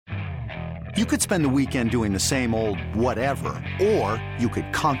You could spend the weekend doing the same old whatever, or you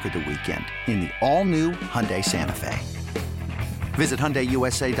could conquer the weekend in the all-new Hyundai Santa Fe. Visit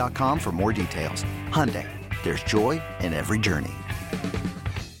HyundaiUSA.com for more details. Hyundai, there's joy in every journey.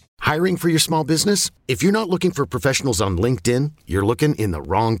 Hiring for your small business? If you're not looking for professionals on LinkedIn, you're looking in the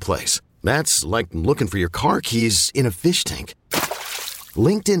wrong place. That's like looking for your car keys in a fish tank.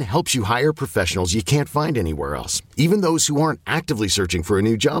 LinkedIn helps you hire professionals you can't find anywhere else, even those who aren't actively searching for a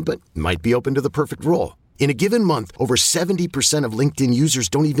new job but might be open to the perfect role. In a given month, over 70% of LinkedIn users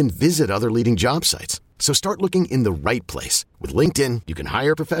don't even visit other leading job sites. So start looking in the right place. With LinkedIn, you can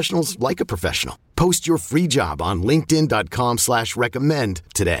hire professionals like a professional. Post your free job on linkedin.com/recommend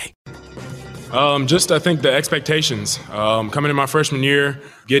today. I think the expectations coming in my freshman year,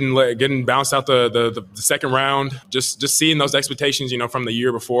 getting bounced out the second round, just seeing those expectations, from the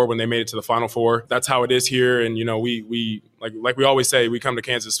year before when they made it to the Final Four. That's how it is here, and we like we always say, we come to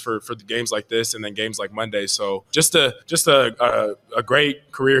Kansas for the games like this, and then games like Monday. So just a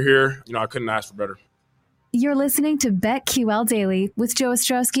great career here. I couldn't ask for better. You're listening to BetQL Daily with Joe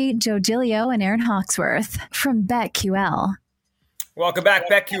Ostrowski, Joe Giglio, and Aaron Hawksworth from BetQL. Welcome back,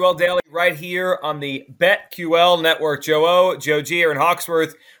 BetQL Daily, right here on the BetQL Network. Joe O, Joe G, Aaron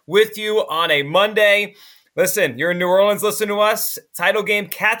Hawksworth with you on a Monday. Listen, you're in New Orleans, listen to us. Title game,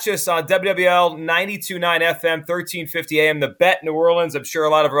 catch us on WWL 92.9 FM, 1350 AM. The Bet New Orleans. I'm sure a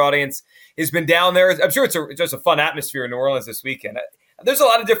lot of our audience has been down there. I'm sure it's just a fun atmosphere in New Orleans this weekend. There's a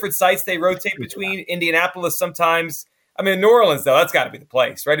lot of different sites they rotate between. Indianapolis sometimes. New Orleans, though, that's got to be the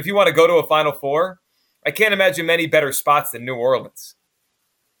place, right? If you want to go to a Final Four, I can't imagine many better spots than New Orleans.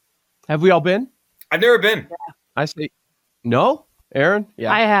 Have we all been? I've never been. Yeah. I say no, Aaron.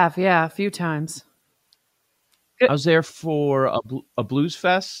 Yeah, I have. Yeah, a few times. I was there for a blues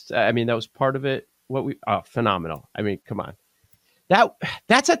fest. That was part of it. Phenomenal. Come on.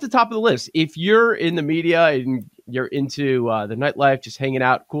 That's at the top of the list. If you're in the media and you're into the nightlife, just hanging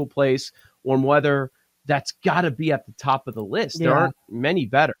out, cool place, warm weather, that's got to be at the top of the list. Yeah. There aren't many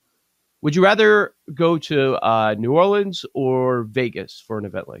better. Would you rather go to New Orleans or Vegas for an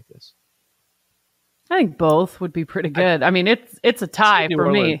event like this? I think both would be pretty good. It's a tie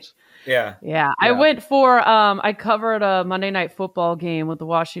for me. Yeah. I went for I covered a Monday Night Football game with the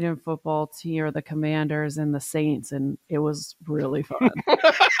Washington football team, or the Commanders and the Saints, and it was really fun.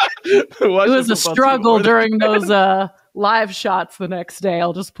 It was a struggle during those live shots the next day.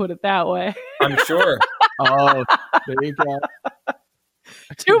 I'll just put it that way. I'm sure. Oh, there you go.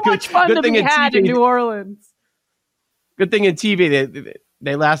 Too much fun to be had in New Orleans. Good thing in TV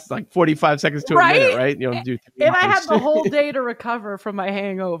they last like 45 seconds to a minute, right? You don't do. And I had the whole day to recover from my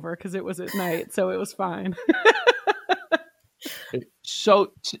hangover because it was at night, so it was fine.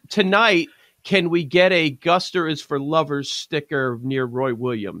 So tonight, can we get a Guster is for Lovers sticker near Roy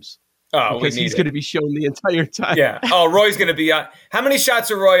Williams? Oh, because he's going to be shown the entire time. Yeah. Oh, Roy's going to be on. How many shots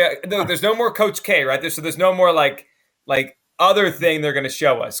are Roy? There's no more Coach K, right? There's no more like other thing they're going to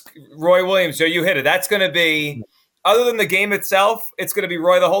show us. Roy Williams, Joe, you hit it. That's going to be, other than the game itself, it's going to be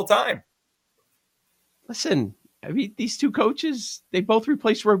Roy the whole time. Listen, these two coaches, they both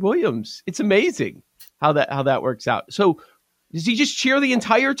replaced Roy Williams. It's amazing how that works out. So does he just cheer the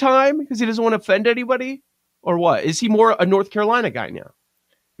entire time because he doesn't want to offend anybody? Or what? Is he more a North Carolina guy now?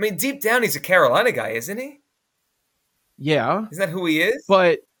 Deep down, he's a Carolina guy, isn't he? Yeah. Isn't that who he is?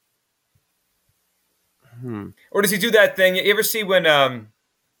 But or does he do that thing? You ever see when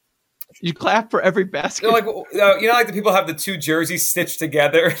you clap for every basket? Like the people have the two jerseys stitched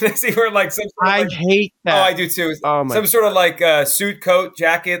together. See where I hate that. Oh, I do too. Some sort of like suit coat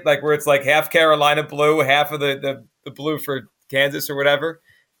jacket, like where it's like half Carolina blue, half of the blue for Kansas or whatever.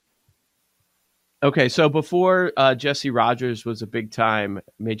 Okay, so before Jesse Rogers was a big-time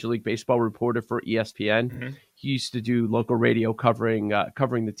Major League Baseball reporter for ESPN, he used to do local radio covering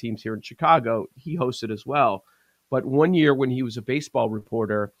the teams here in Chicago. He hosted as well. But one year when he was a baseball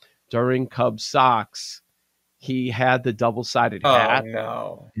reporter during Cubs Sox, he had the double-sided hat. Oh,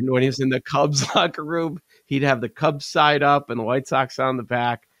 no. And when he was in the Cubs locker room, he'd have the Cubs side up and the White Sox on the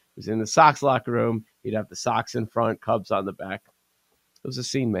back. He was in the Sox locker room. He'd have the Sox in front, Cubs on the back. It was a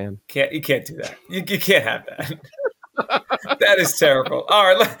scene, man. You can't do that. You can't have that. That is terrible.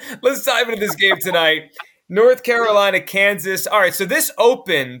 All right, let's dive into this game tonight. North Carolina, Kansas. All right, so this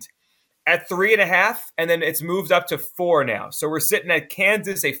opened at 3.5, and then it's moved up to 4 now. So we're sitting at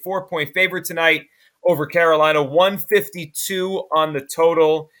Kansas, a 4-point favorite tonight over Carolina, 152 on the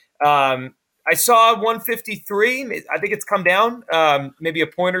total. I saw 153. I think it's come down maybe a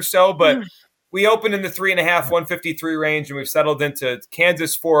point or so, but we opened in the 3.5, 153 range, and we've settled into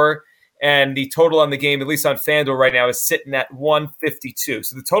Kansas for And the total on the game, at least on FanDuel right now, is sitting at 152.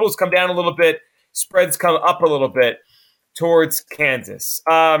 So the totals come down a little bit. Spreads come up a little bit towards Kansas.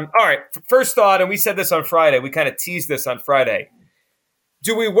 All right, first thought, and we said this on Friday. We kind of teased this on Friday.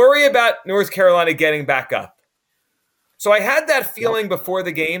 Do we worry about North Carolina getting back up? So I had that feeling before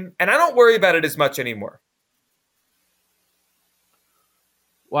the game, and I don't worry about it as much anymore.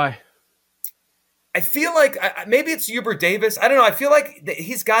 Why? I feel like maybe it's Hubert Davis. I don't know. I feel like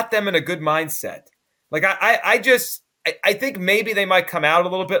he's got them in a good mindset. Like I think maybe they might come out a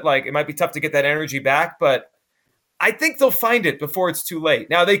little bit. Like it might be tough to get that energy back, but I think they'll find it before it's too late.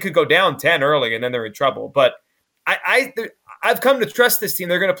 Now they could go down 10 early and then they're in trouble. But I've come to trust this team.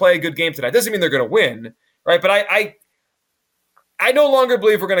 They're going to play a good game tonight. Doesn't mean they're going to win, right? But I no longer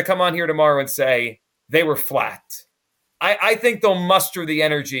believe we're going to come on here tomorrow and say they were flat. I think they'll muster the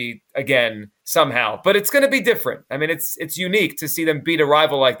energy again somehow, but it's going to be different. I mean, it's unique to see them beat a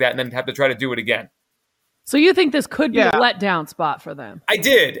rival like that and then have to try to do it again. So you think this could be a letdown spot for them? I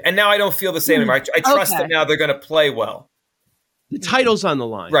did, and now I don't feel the same anymore. I trust them now. They're going to play well. The title's on the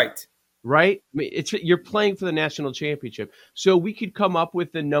line. Right? I mean, you're playing for the national championship. So we could come up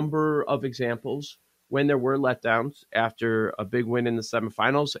with a number of examples when there were letdowns after a big win in the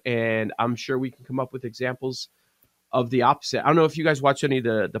semifinals, and I'm sure we can come up with examples of the opposite. I don't know if you guys watch any of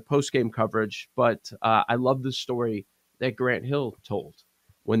the post-game coverage, but I love the story that Grant Hill told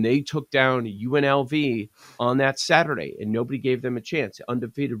when they took down UNLV on that Saturday and nobody gave them a chance.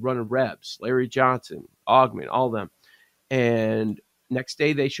 Undefeated run of Rebs, Larry Johnson, Augment, all of them. And next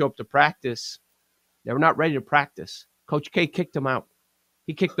day they show up to practice. They were not ready to practice. Coach K kicked them out.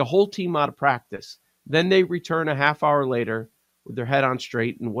 He kicked the whole team out of practice. Then they return a half hour later with their head on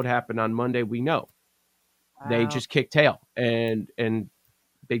straight. And what happened on Monday, we know. Wow. They just kicked tail, and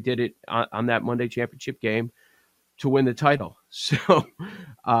they did it on that Monday championship game to win the title. So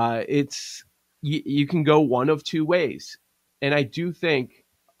it's you can go one of two ways. And I do think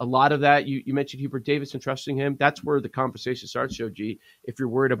a lot of that, you mentioned Hubert Davis and trusting him. That's where the conversation starts, Joe G. If you're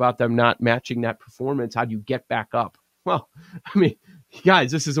worried about them not matching that performance, how do you get back up? Well, I mean,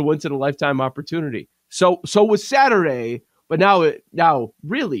 guys, this is a once-in-a-lifetime opportunity. So was Saturday, but now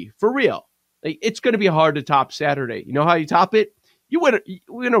really, for real, it's going to be hard to top Saturday. You know how you top it? You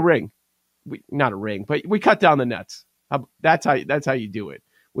win a ring. Not a ring, but we cut down the nets. That's how you do it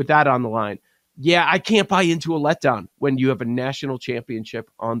with that on the line. Yeah, I can't buy into a letdown when you have a national championship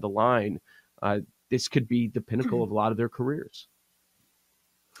on the line. This could be the pinnacle of a lot of their careers.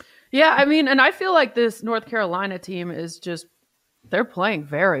 Yeah, I mean, and I feel like this North Carolina team is they're playing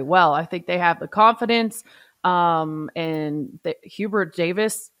very well. I think they have the confidence, and Hubert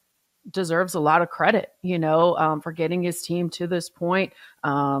Davis deserves a lot of credit, for getting his team to this point.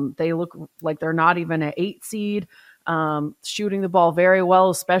 They look like they're not even an 8 seed, shooting the ball very well,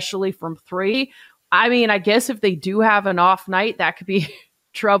 especially from 3. I mean, I guess if they do have an off night, that could be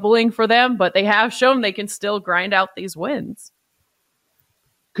troubling for them, but they have shown they can still grind out these wins.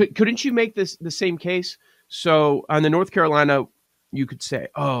 Couldn't you make this the same case? So on the North Carolina, you could say,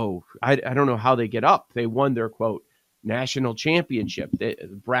 I don't know how they get up. They won their, quote, national championship,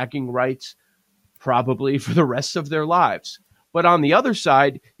 bragging rights probably for the rest of their lives. But on the other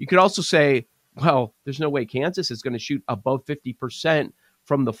side, you could also say, well, there's no way Kansas is going to shoot above 50%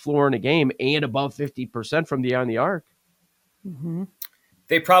 from the floor in a game and above 50% from beyond the arc. Mm-hmm.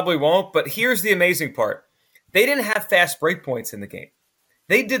 They probably won't, but here's the amazing part. They didn't have fast break points in the game.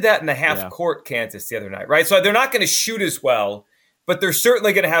 They did that in the half-court Kansas the other night, right? So they're not going to shoot as well, but they're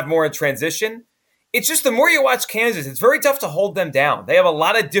certainly going to have more in transition. It's just the more you watch Kansas, it's very tough to hold them down. They have a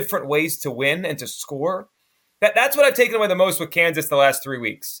lot of different ways to win and to score. That's what I've taken away the most with Kansas the last 3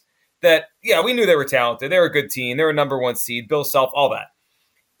 weeks. That, we knew they were talented. They're a good team. They're a number 1 seed, Bill Self, all that.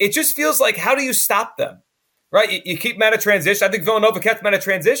 It just feels like, how do you stop them? Right? You keep them out of transition. I think Villanova kept them out of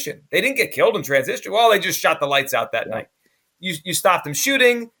transition. They didn't get killed in transition. Well, they just shot the lights out that night. You stop them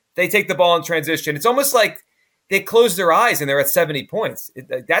shooting. They take the ball in transition. It's almost like they close their eyes and they're at 70 points.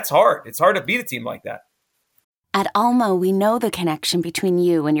 That's hard. It's hard to beat a team like that. At Alma, we know the connection between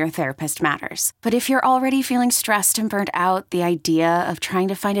you and your therapist matters. But if you're already feeling stressed and burnt out, the idea of trying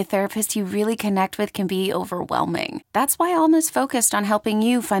to find a therapist you really connect with can be overwhelming. That's why Alma's focused on helping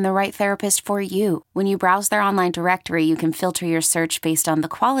you find the right therapist for you. When you browse their online directory, you can filter your search based on the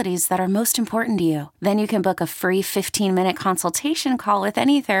qualities that are most important to you. Then you can book a free 15-minute consultation call with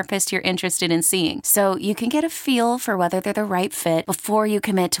any therapist you're interested in seeing, so you can get a feel for whether they're the right fit before you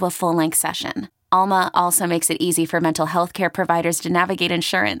commit to a full-length session. Alma also makes it easy for mental health care providers to navigate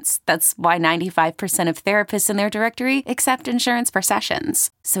insurance. That's why 95% of therapists in their directory accept insurance for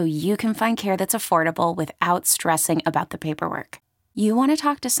sessions, so you can find care that's affordable without stressing about the paperwork. You want to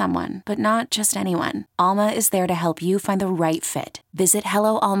talk to someone, but not just anyone. Alma is there to help you find the right fit. Visit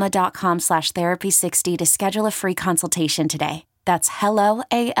helloalma.com/therapy60 to schedule a free consultation today. That's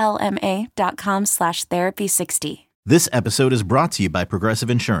helloalma.com/therapy60. This episode is brought to you by Progressive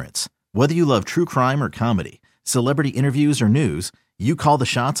Insurance. Whether you love true crime or comedy, celebrity interviews or news, you call the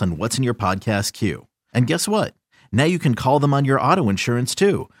shots on what's in your podcast queue. And guess what? Now you can call them on your auto insurance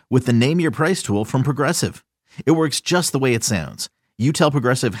too with the Name Your Price tool from Progressive. It works just the way it sounds. You tell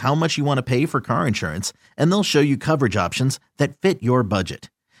Progressive how much you want to pay for car insurance, and they'll show you coverage options that fit your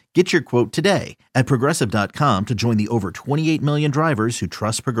budget. Get your quote today at Progressive.com to join the over 28 million drivers who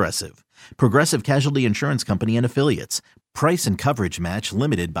trust Progressive. Progressive Casualty Insurance Company and Affiliates. Price and coverage match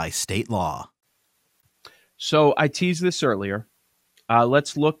limited by state law. So I teased this earlier.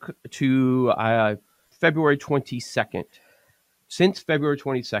 Let's look to February 22nd. Since February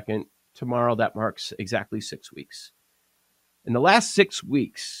 22nd, tomorrow, that marks exactly 6 weeks. In the last 6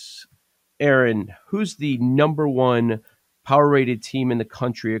 weeks, Aaron, who's the number one power-rated team in the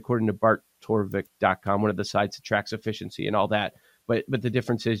country, according to BartTorvik.com, one of the sites that tracks efficiency and all that. But the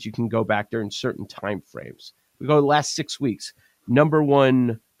difference is you can go back there in certain time frames. We go the last 6 weeks. Number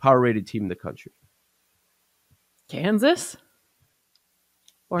one power-rated team in the country. Kansas?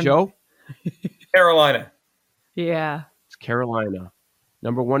 Joe? Carolina. Yeah. It's Carolina.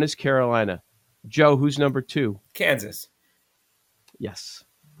 Number one is Carolina. Joe, who's number two? Kansas. Yes.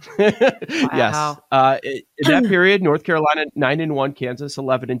 Wow. Yes. In that period, North Carolina 9-1, Kansas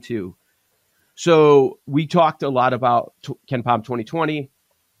 11-2. So we talked a lot about KenPom 2020,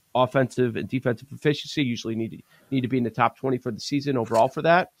 offensive and defensive efficiency. Usually need to be in the top 20 for the season overall for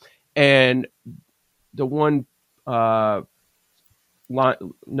that. And the one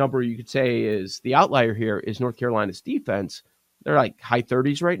number you could say is the outlier here is North Carolina's defense. They're like high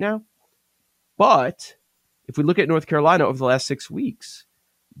 30s right now. But if we look at North Carolina over the last 6 weeks,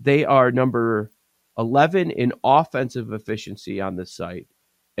 they are number 11 in offensive efficiency on this site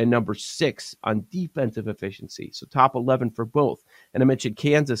and number 6 on defensive efficiency. So top 11 for both. And I mentioned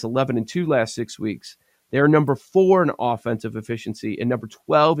Kansas 11-2 last 6 weeks. They're number 4 in offensive efficiency and number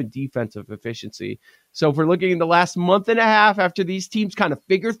 12 in defensive efficiency. So if we're looking in the last month and a half after these teams kind of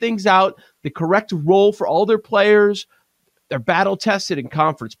figure things out, the correct role for all their players, they're battle tested in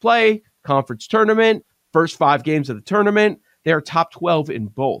conference play, conference tournament, first 5 games of the tournament. They are top 12 in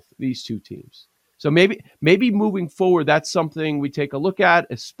both these two teams. So maybe moving forward, that's something we take a look at,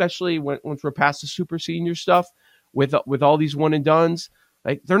 especially once we're past the super senior stuff with all these one and dones.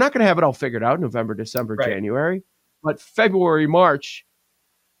 Like they're not going to have it all figured out November, December, right. January, but February, March,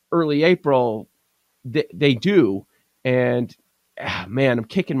 early April, they do. And man, I'm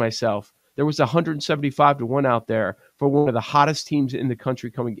kicking myself. There was 175-1 out there for one of the hottest teams in the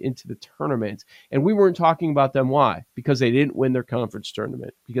country coming into the tournament. And we weren't talking about them. Why? Because they didn't win their conference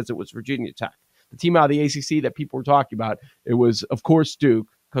tournament, because it was Virginia Tech. The team out of the ACC that people were talking about, it was, of course, Duke,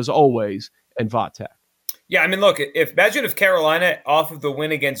 because always, and Vatech. Yeah, I mean, look, imagine if Carolina, off of the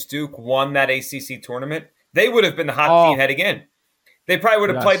win against Duke, won that ACC tournament, they would have been the hot team heading in. They probably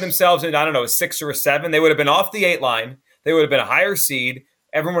would have played themselves in, I don't know, a 6 or a 7. They would have been off the 8 line. They would have been a higher seed.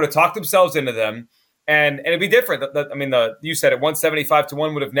 Everyone would have talked themselves into them, and it'd be different. You said it,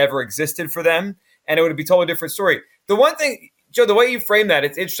 175-1 would have never existed for them, and it would be a totally different story. The one thing, Joe, the way you frame that,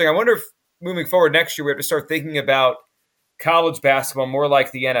 it's interesting. I wonder if moving forward next year we have to start thinking about college basketball more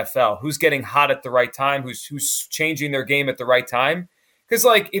like the NFL. Who's getting hot at the right time? Who's changing their game at the right time? Because,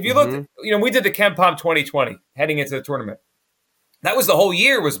 like, if you look, we did the KenPom 2020 heading into the tournament. That was the whole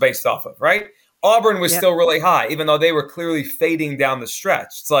year was based off of, right? Auburn was still really high, even though they were clearly fading down the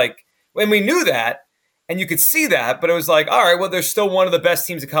stretch. It's like, when we knew that, and you could see that, but it was like, all right, well, they're still one of the best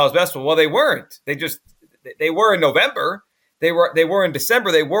teams in college basketball. Well, they weren't. They were in November. They were in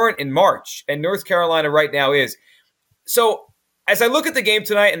December. They weren't in March. And North Carolina right now is. So as I look at the game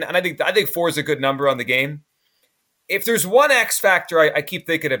tonight, and I think 4 is a good number on the game. If there's one X factor I keep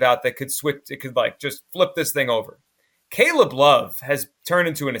thinking about that could switch, it could like just flip this thing over. Caleb Love has turned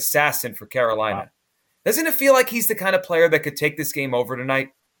into an assassin for Carolina. Wow. Doesn't it feel like he's the kind of player that could take this game over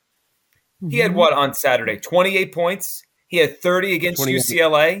tonight? He had what on Saturday? 28 points. He had 30 against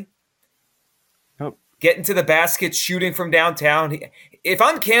UCLA. Oh. Getting to the basket, shooting from downtown. If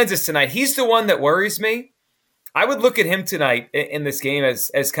I'm Kansas tonight, he's the one that worries me. I would look at him tonight in this game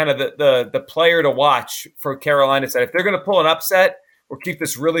as kind of the player to watch for Carolina side. If they're going to pull an upset or keep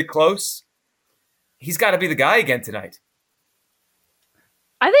this really close, he's got to be the guy again tonight.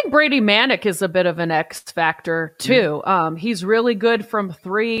 I think Brady Manek is a bit of an X factor too. He's really good from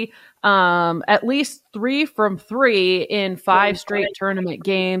 3, at least 3 from 3 in 5 straight tournament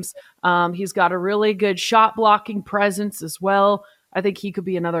games. He's got a really good shot blocking presence as well. I think he could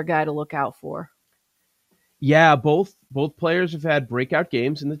be another guy to look out for. Yeah, both players have had breakout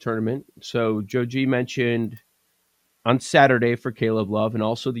games in the tournament. So Joe G mentioned on Saturday for Caleb Love and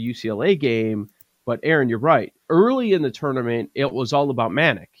also the UCLA game. But Aaron, you're right. Early in the tournament, it was all about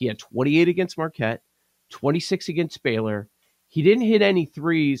Manek. He had 28 against Marquette, 26 against Baylor. He didn't hit any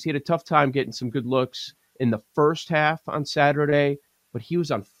threes. He had a tough time getting some good looks in the first half on Saturday, but he was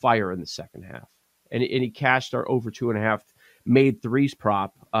on fire in the second half. And he cashed our over 2.5 made threes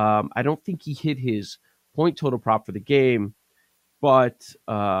prop. I don't think he hit his point total prop for the game, but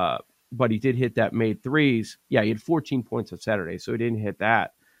he did hit that made threes. Yeah, he had 14 points on Saturday, so he didn't hit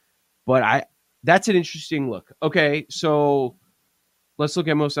that. But that's an interesting look. Okay, so let's look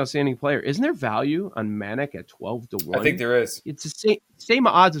at most outstanding player. Isn't there value on Manek at 12-1? I think there is. It's the same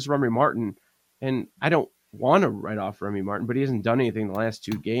odds as Remy Martin, and I don't want to write off Remy Martin, but he hasn't done anything the last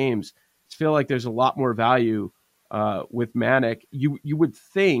 2 games. I feel like there's a lot more value with Manek. You would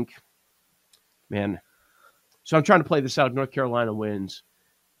think, man. So I'm trying to play this out. North Carolina wins.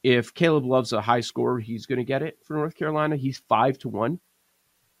 If Caleb Love's a high scorer, he's going to get it for North Carolina. He's 5-1.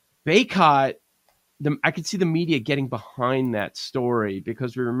 Bacot, I could see the media getting behind that story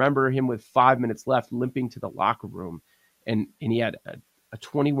because we remember him with 5 minutes left limping to the locker room, and he had a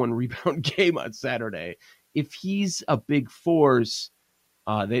 21 rebound game on Saturday. If he's a big force,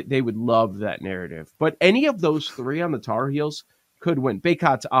 they would love that narrative. But any of those 3 on the Tar Heels could win.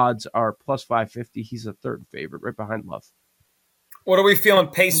 Bacot's odds are plus 550. He's a third favorite, right behind Love. What are we feeling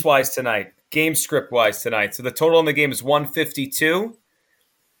pace-wise tonight, game script-wise tonight? So the total in the game is 152.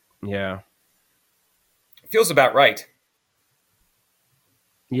 Yeah. Feels about right.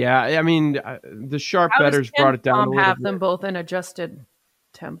 Yeah, I mean, the sharp bettors brought it down a little bit. Have them both in adjusted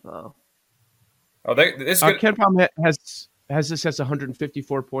tempo. Oh, this good. KenPom has this as a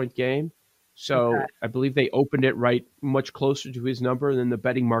 154-point game. So okay. I believe they opened it right much closer to his number, and then the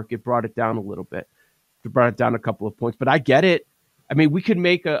betting market brought it down a little bit. They brought it down a couple of points. But I get it. I mean, we could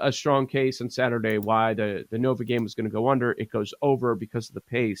make a strong case on Saturday why the Nova game was going to go under. It goes over because of the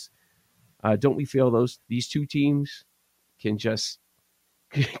pace. Don't we feel these 2 teams can just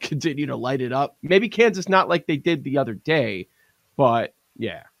continue to light it up? Maybe Kansas not like they did the other day, but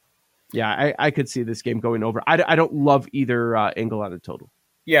yeah, I could see this game going over. I don't love either angle on the total.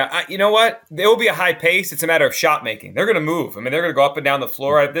 Yeah, you know what? There will be a high pace. It's a matter of shot making. They're going to move. I mean, they're going to go up and down the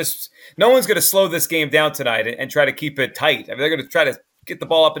floor. No one's going to slow this game down tonight and try to keep it tight. I mean, they're going to try to get the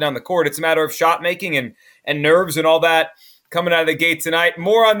ball up and down the court. It's a matter of shot making and nerves and all that coming out of the gate tonight.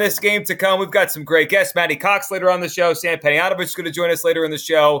 More on this game to come. We've got some great guests. Matty Cox later on the show. Sam Peniatovich is going to join us later in the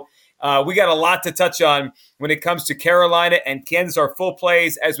show. We got a lot to touch on when it comes to Carolina and Kansas, our full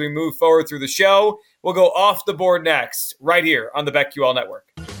plays as we move forward through the show. We'll go off the board next, right here on the BetQL Network.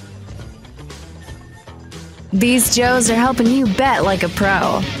 These Joes are helping you bet like a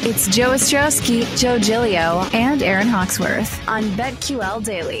pro. It's Joe Ostrowski, Joe Giglio, and Aaron Hawksworth on BetQL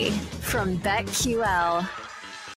Daily from BetQL.